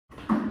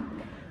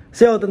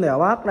Xin chào toàn thể các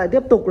bác, lại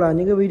tiếp tục là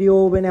những cái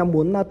video bên em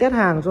muốn test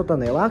hàng cho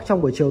toàn thể các bác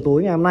trong buổi chiều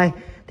tối ngày hôm nay.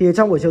 Thì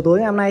trong buổi chiều tối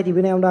ngày hôm nay thì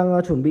bên em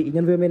đang chuẩn bị,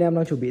 nhân viên bên em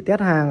đang chuẩn bị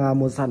test hàng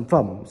một sản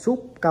phẩm súp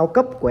cao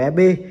cấp của EB,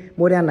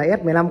 model là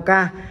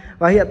S15k.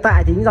 Và hiện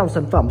tại thì những dòng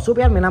sản phẩm súp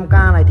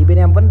S15k này thì bên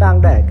em vẫn đang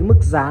để cái mức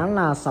giá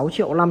là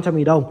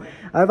 6.500.000 đồng.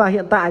 Và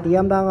hiện tại thì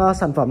em đang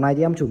sản phẩm này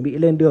thì em chuẩn bị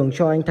lên đường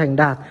cho anh Thành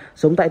Đạt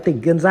sống tại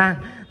tỉnh Kiên Giang.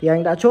 Thì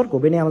anh đã chốt của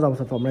bên em dòng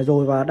sản phẩm này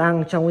rồi và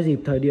đang trong cái dịp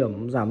thời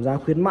điểm giảm giá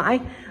khuyến mãi,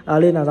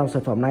 nên là dòng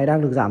sản phẩm này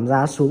đang được giảm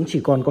giá xuống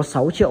chỉ còn có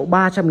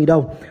 6.300.000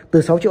 đồng, từ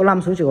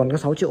 6.500.000 xuống chỉ còn có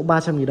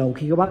 6.300.000 đồng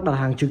khi các bác đặt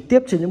hàng trực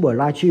tiếp trên những buổi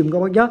livestream các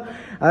bác nhé.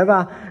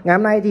 Và ngày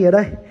hôm nay thì ở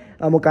đây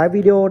một cái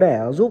video để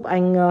giúp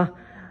anh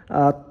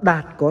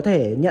Đạt có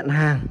thể nhận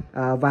hàng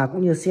và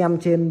cũng như xem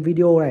trên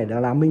video này để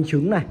làm minh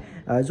chứng này,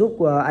 giúp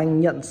anh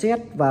nhận xét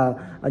và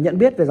nhận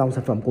biết về dòng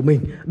sản phẩm của mình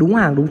đúng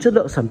hàng đúng chất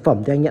lượng sản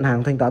phẩm thì anh nhận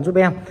hàng thanh toán giúp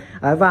em.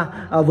 Và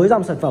với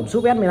dòng sản phẩm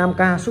súp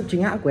S15k, súp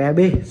chính hãng của EB,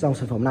 dòng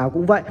sản phẩm nào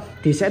cũng vậy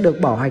thì sẽ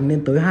được bảo hành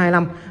lên tới 2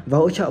 năm và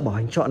hỗ trợ bảo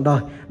hành trọn đời.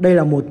 Đây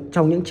là một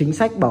trong những chính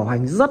sách bảo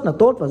hành rất là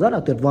tốt và rất là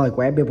tuyệt vời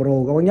của EB Pro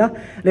các bác nhé.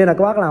 Nên là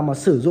các bác nào mà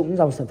sử dụng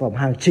dòng sản phẩm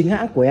hàng chính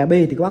hãng của EB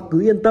thì các bác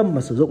cứ yên tâm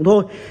mà sử dụng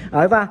thôi.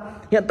 Và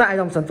hiện tại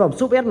dòng sản phẩm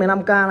súp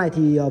S15k này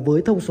thì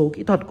với thông số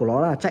kỹ thuật của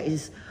nó là chạy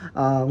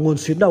nguồn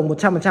xuyến đồng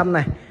 100%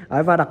 này.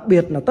 Và đặc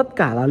biệt là tất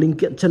cả là linh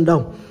kiện chân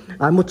đồng,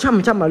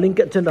 100% là linh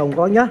kiện chân đồng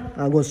có nhá,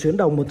 nguồn xuyến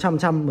đồng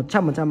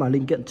 100% là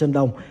linh kiện chân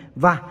đồng.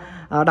 Và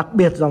đặc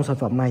biệt dòng sản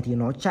phẩm này thì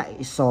nó chạy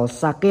sò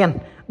sa ken,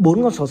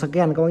 4 con sò sa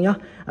ken các bác nhá.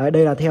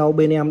 Đây là theo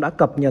bên em đã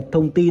cập nhật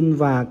thông tin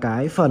và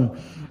cái phần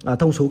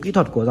thông số kỹ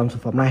thuật của dòng sản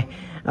phẩm này.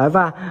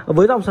 Và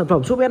với dòng sản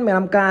phẩm súp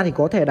S15k thì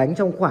có thể đánh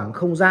trong khoảng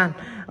không gian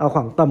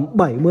khoảng tầm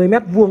 70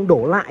 m²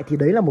 đổ lại, thì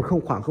đấy là một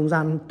khoảng không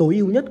gian tối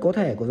ưu nhất có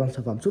thể của dòng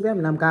sản phẩm súp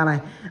S15k này.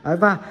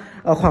 Và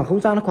khoảng không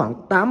gian khoảng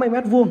 80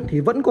 m² thì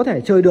vẫn có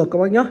thể chơi được các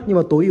bác nhé, nhưng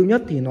mà tối ưu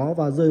nhất thì nó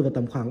rơi vào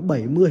tầm khoảng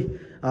 70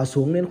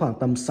 xuống đến khoảng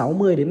tầm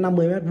 60 đến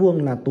 50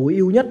 m² là tối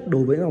ưu nhất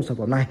đối với dòng sản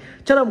phẩm này.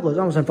 Chất âm của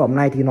dòng sản phẩm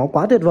này thì nó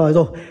quá tuyệt vời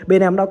rồi.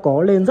 Bên em đã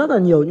có lên rất là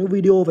nhiều những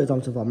video về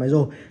dòng sản phẩm này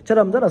rồi. Chất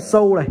âm rất là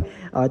sâu này,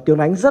 tiếng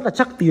đánh rất là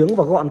chắc tiếng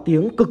và gọn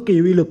tiếng, cực kỳ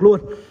uy lực luôn.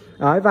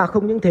 Và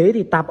không những thế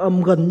thì tạp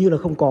âm gần như là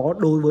không có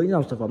đối với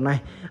dòng sản phẩm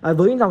này.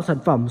 Với những dòng sản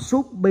phẩm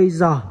súp bây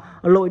giờ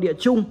nội địa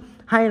chung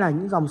hay là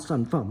những dòng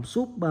sản phẩm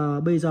súp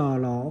bây giờ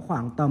nó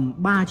khoảng tầm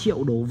 3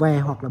 triệu đổ về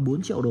hoặc là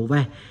 4 triệu đổ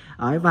về.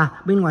 Và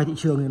bên ngoài thị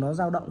trường thì nó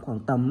dao động khoảng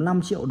tầm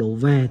 5 triệu đổ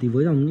về. Thì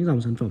với những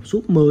dòng sản phẩm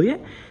súp mới ấy,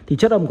 thì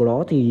chất âm của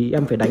nó thì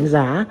em phải đánh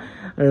giá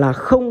là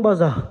không bao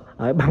giờ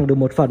bằng được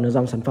một phần ở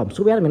dòng sản phẩm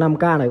súp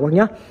S15k này các bác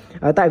nhé.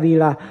 Tại vì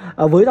là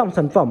với dòng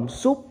sản phẩm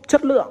súp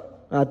chất lượng,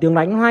 tiếng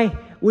đánh hay,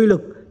 uy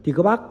lực thì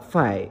các bác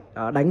phải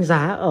đánh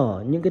giá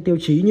ở những cái tiêu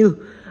chí như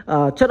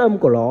chất âm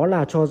của nó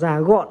là cho ra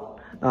gọn,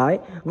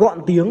 gọn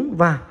tiếng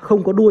và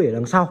không có đuôi ở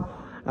đằng sau.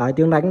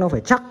 Tiếng đánh nó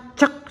phải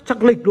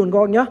chắc lịch luôn các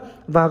bác nhá.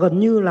 Và gần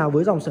như là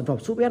với dòng sản phẩm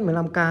súp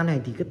S15k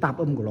này thì cái tạp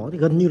âm của nó thì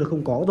gần như là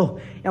không có rồi.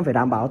 Em phải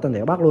đảm bảo toàn thể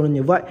các bác luôn là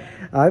như vậy.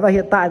 Và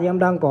hiện tại thì em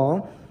đang có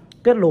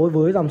kết nối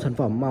với dòng sản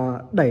phẩm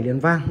đẩy liền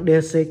vang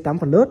DSC 8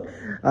 phần lớp,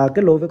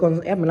 kết nối với con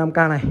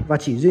S15k này và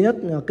chỉ duy nhất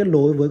kết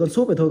nối với con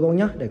súp này thôi các bác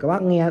nhé, để các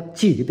bác nghe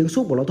chỉ cái tiếng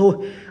súp của nó thôi.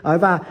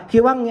 Và khi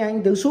các bác nghe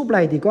những tiếng súp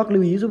này thì các bác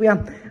lưu ý giúp em,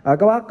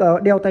 các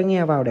bác đeo tai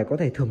nghe vào để có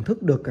thể thưởng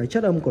thức được cái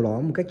chất âm của nó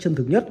một cách chân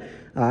thực nhất.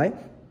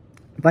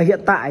 Và hiện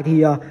tại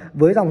thì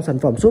với dòng sản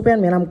phẩm súp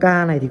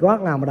S15k này thì các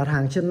bác nào mà đặt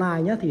hàng trên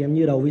live nhé, thì em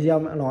như đầu video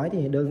đã nói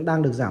thì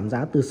đang được giảm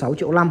giá từ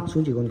 6.500.000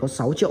 xuống chỉ còn có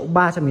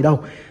 6.300.000 đồng.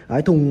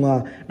 Thùng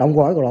đóng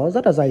gói của nó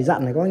rất là dày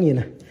dặn này các bác nhìn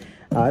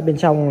này. Bên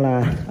trong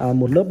là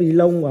một lớp bi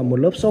lông và một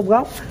lớp xốp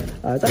góc,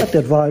 rất là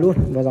tuyệt vời luôn.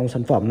 Và dòng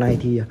sản phẩm này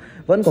thì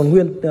vẫn còn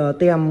nguyên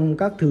tem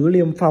các thứ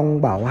liêm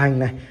phong bảo hành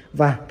này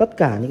và tất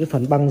cả những cái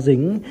phần băng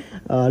dính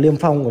liêm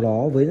phong của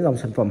nó với dòng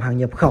sản phẩm hàng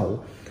nhập khẩu.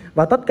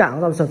 Và tất cả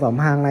các dòng sản phẩm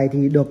hàng này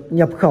thì được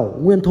nhập khẩu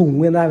nguyên thùng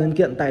nguyên đai nguyên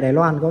kiện tại Đài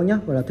Loan các bác nhé,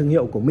 và là thương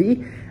hiệu của Mỹ.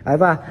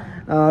 Và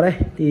đây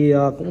thì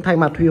cũng thay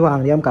mặt Huy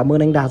Hoàng thì em cảm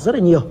ơn anh Đạt rất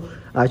là nhiều.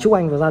 Chúc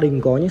anh và gia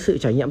đình có những sự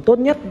trải nghiệm tốt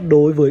nhất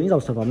đối với những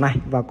dòng sản phẩm này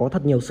và có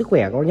thật nhiều sức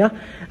khỏe các bác nhé.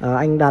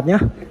 Anh Đạt nhé.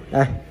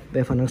 Đây,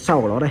 về phần đằng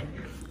sau của nó đây.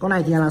 Con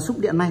này thì là súp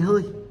điện này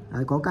hơi.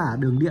 Có cả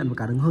đường điện và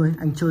cả đường hơi.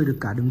 Anh chơi được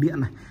cả đường điện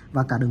này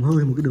và cả đường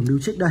hơi, một cái đường lưu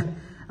trích đây.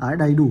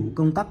 Đầy đủ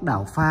công tắc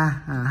đảo pha,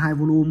 2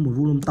 volume, một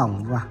volume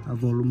tổng và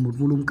một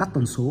volume cắt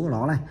tần số của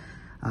nó này.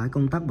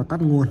 Công tắc bật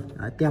tắt nguồn,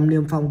 tem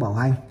niêm phong bảo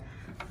hành.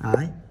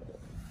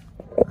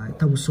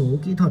 Thông số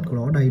kỹ thuật của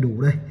nó đầy đủ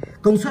đây.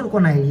 Công suất của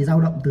con này thì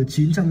dao động từ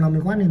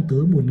 950W lên tới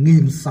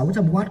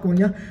 1600W các bác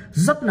nhé,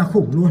 rất là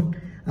khủng luôn.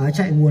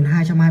 Chạy nguồn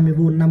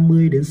 220V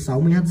 50 đến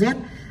 60Hz.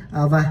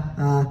 Và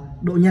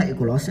độ nhạy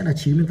của nó sẽ là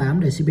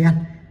 98 decibel.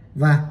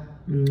 Và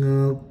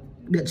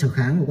điện trở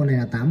kháng của con này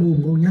là 8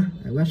 ohm các bác nhé.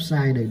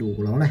 Website đầy đủ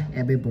của nó này,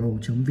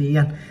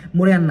 ebpro.vn.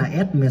 Model là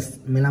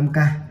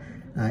S15k,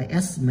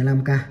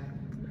 S15k.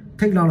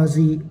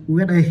 Technology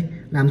USA,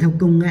 làm theo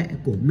công nghệ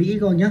của Mỹ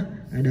các bác nhé.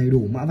 Đầy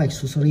đủ mã vạch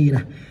số series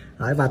này.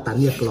 Và tản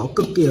nhiệt của nó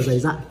cực kỳ dày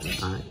dặn.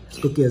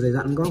 Cực kỳ dày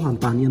dặn, có hoàn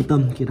toàn yên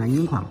tâm khi đánh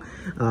những khoảng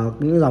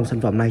những dòng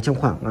sản phẩm này trong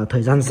khoảng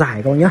thời gian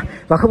dài các bác nhé.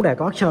 Và không để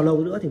có chờ lâu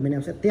nữa thì bên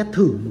em sẽ test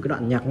thử một cái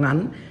đoạn nhạc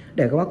ngắn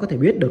để các bác có thể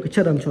biết được cái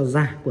chất âm cho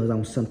da của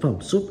dòng sản phẩm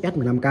súp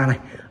S15k này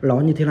nó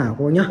như thế nào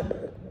các bác nhé.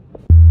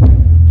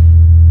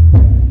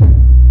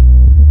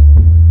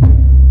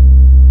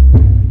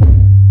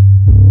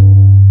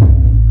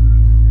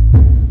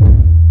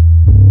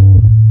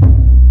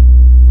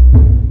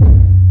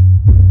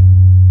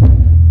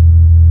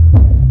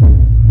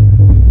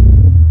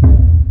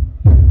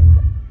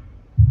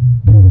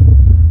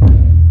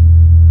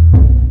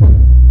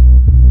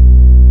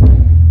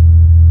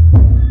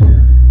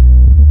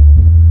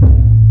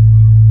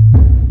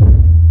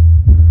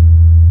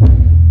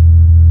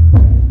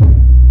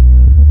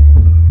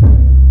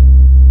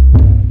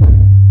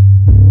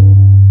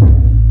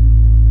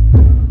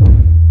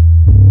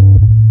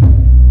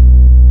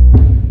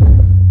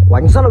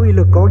 Rất là uy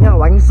lực, có nhá,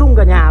 đánh rung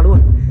cả nhà luôn.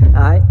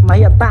 Đấy, mà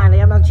hiện tại này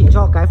em đang chỉ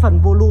cho cái phần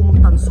volume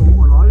tần số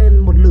của nó lên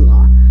 1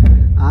 lửa.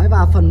 Đấy,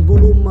 và phần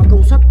volume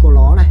công suất của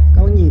nó này,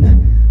 các bác nhìn này,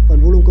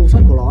 phần volume công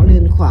suất của nó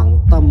lên khoảng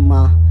tầm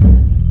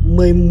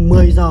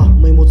 10 giờ,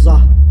 11 giờ,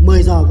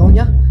 10 giờ các bác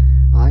nhá.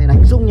 Đấy,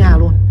 đánh rung nhà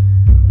luôn.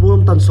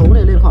 Volume tần số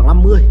này lên khoảng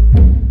 50.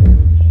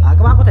 Đấy,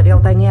 các bác có thể đeo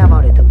tai nghe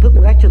vào để thưởng thức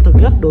một cách chân thực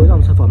nhất đối với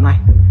dòng sản phẩm này.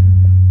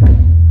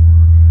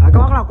 Các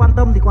bác nào quan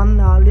tâm thì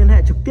liên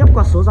hệ trực tiếp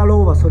qua số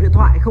Zalo và số điện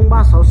thoại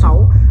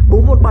 0366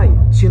 417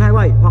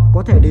 927 hoặc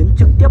có thể đến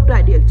trực tiếp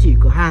tại địa chỉ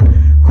cửa hàng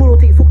khu đô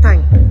thị Phúc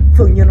Thành,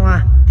 phường Nhân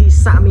Hòa, thị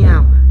xã Mỹ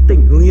Hào,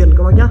 tỉnh Hưng Yên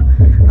các bác nhé.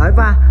 Đấy,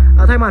 và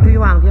thay mặt Huy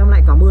Hoàng thì em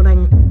lại cảm ơn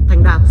anh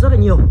Thành Đạt rất là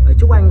nhiều.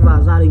 Chúc anh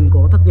và gia đình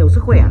có thật nhiều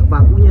sức khỏe và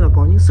cũng như là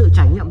có những sự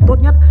trải nghiệm tốt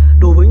nhất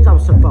đối với những dòng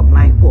sản phẩm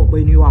này của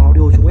bên Huy Hoàng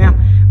Audio chúng em.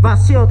 Và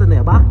siêu toàn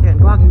thể bác, hẹn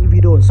các bác những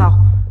video lần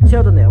sau.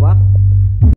 Siêu toàn thể bác.